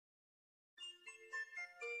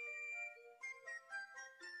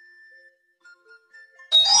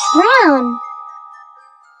brown,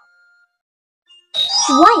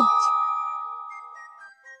 white,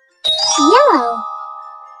 yellow,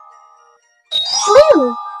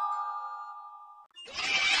 blue.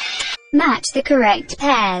 Match the correct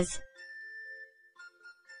pairs.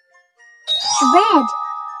 Red,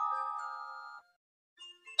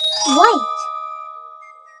 white,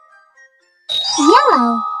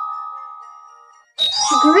 yellow,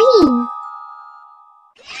 green.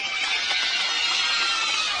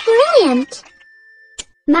 Brilliant!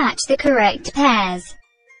 Match the correct pairs.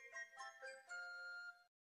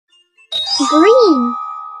 Green,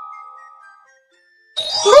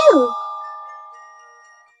 blue,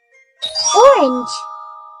 orange,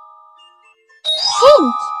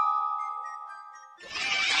 pink,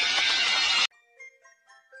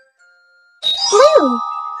 blue,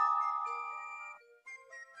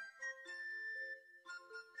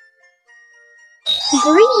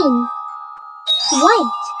 green,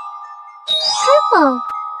 white, purple.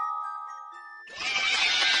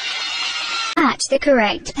 Match the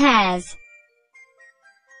correct pairs.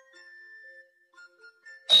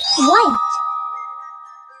 White,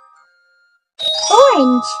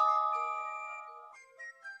 orange,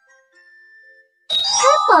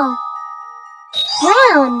 purple,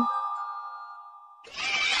 brown.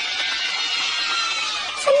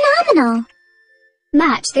 Phenomenal!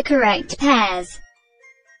 Match the correct pairs.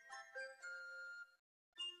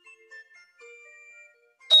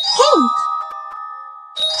 Pink,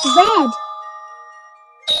 red,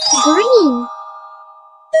 green,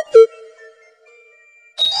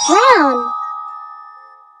 brown,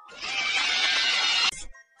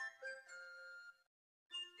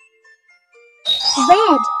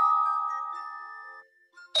 red,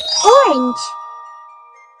 orange,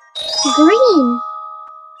 green,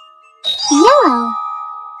 yellow.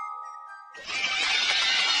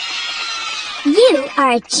 You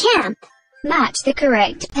are a champ. Match the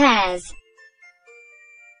correct pairs.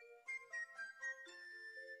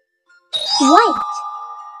 White,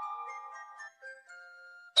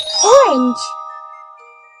 orange,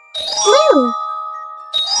 blue,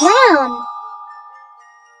 brown.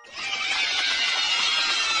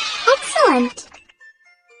 Excellent!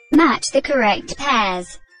 Match the correct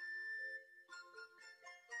pairs.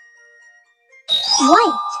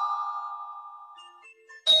 White,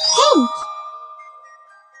 pink,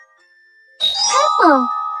 purple,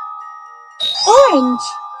 orange,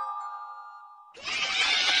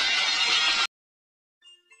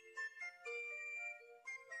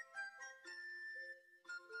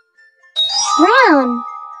 brown,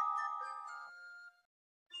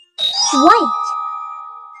 white,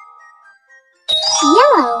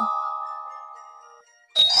 yellow,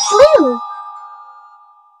 blue.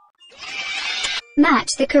 Match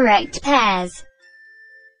the correct pairs.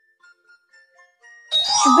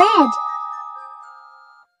 Red,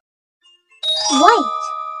 white,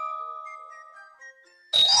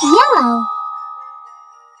 yellow,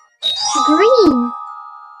 green.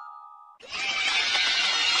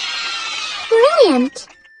 Brilliant!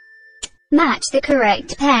 Match the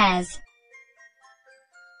correct pairs.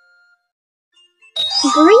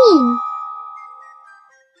 Green,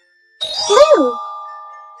 blue,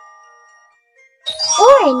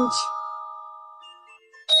 orange,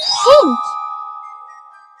 pink,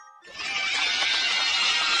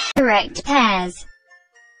 Correct pairs.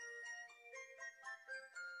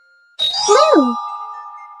 blue,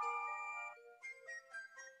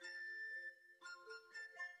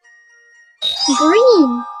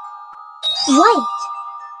 green, white,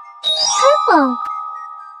 purple.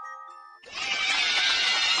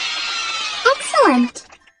 Excellent!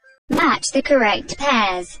 Match the correct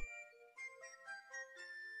pairs.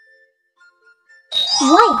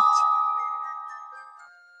 White,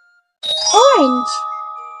 orange,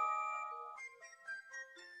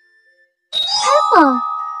 purple,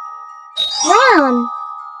 brown.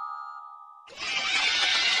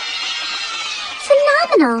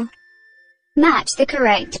 Phenomenal! Match the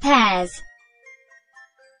correct pairs.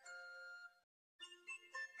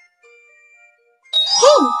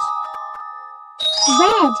 Pink,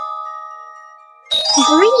 red,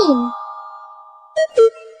 green,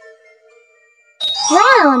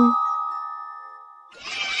 brown,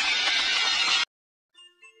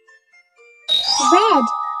 red,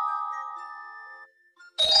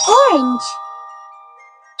 orange,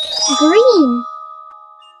 green,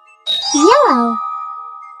 yellow.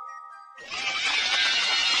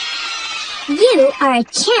 You are a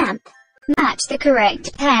champ. Match the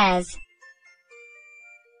correct pairs.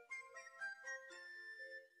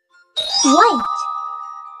 White,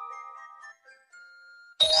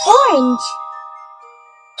 orange,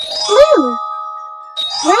 blue,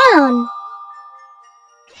 Brown.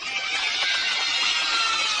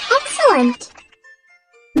 Excellent.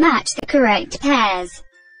 Match the correct pairs.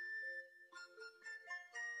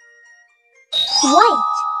 White.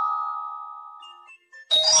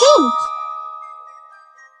 Pink.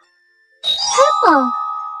 Purple.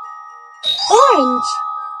 Orange.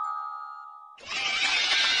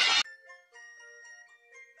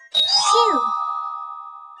 Two.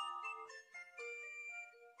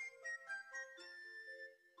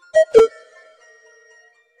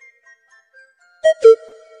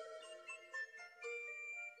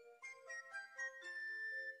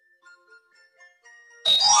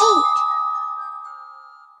 Eight.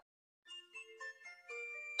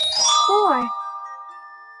 Four.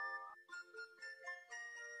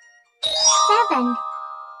 Seven.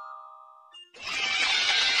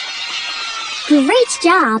 Great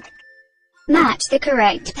job! Match the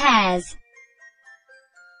correct pairs.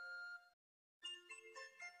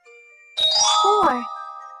 4.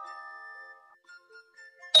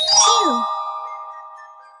 2.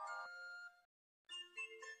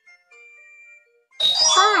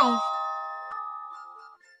 5.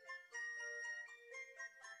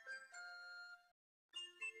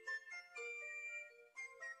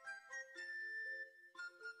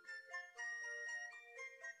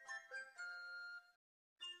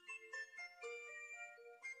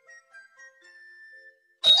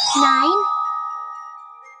 9.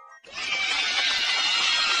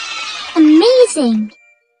 Amazing!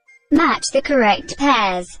 Match the correct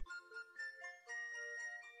pairs.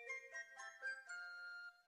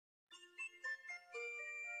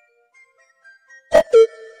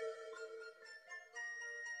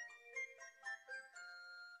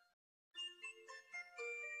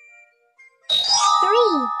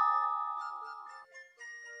 3.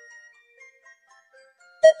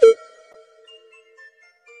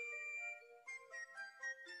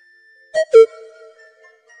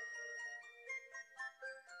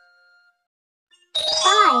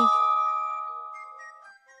 5.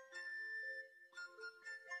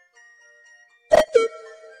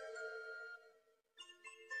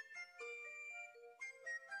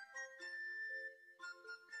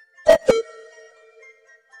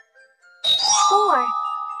 4.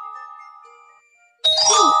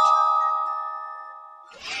 8.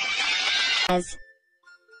 Pairs.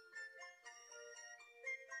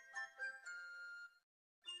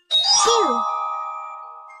 2.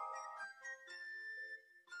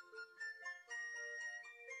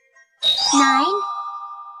 9.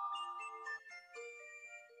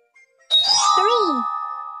 3.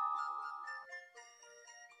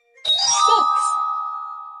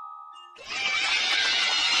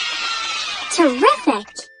 6. Terrific!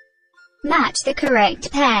 Match the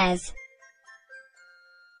correct pairs.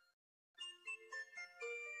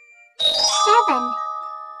 7.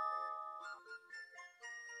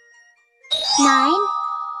 9.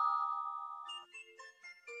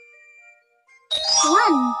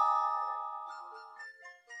 1.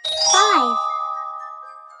 5.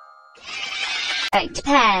 Correct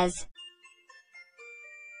pairs.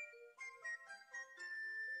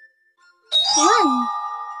 1.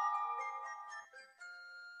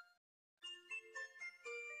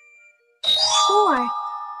 4.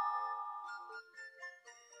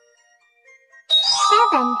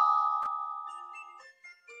 7.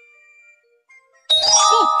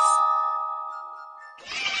 6.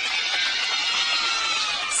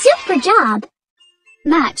 Super job!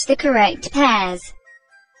 Match the correct pairs.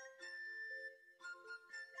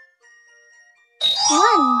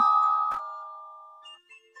 1.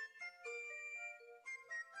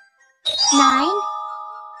 9.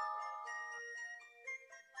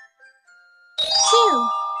 2.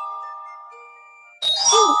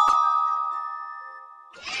 8.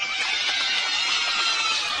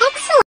 Excellent!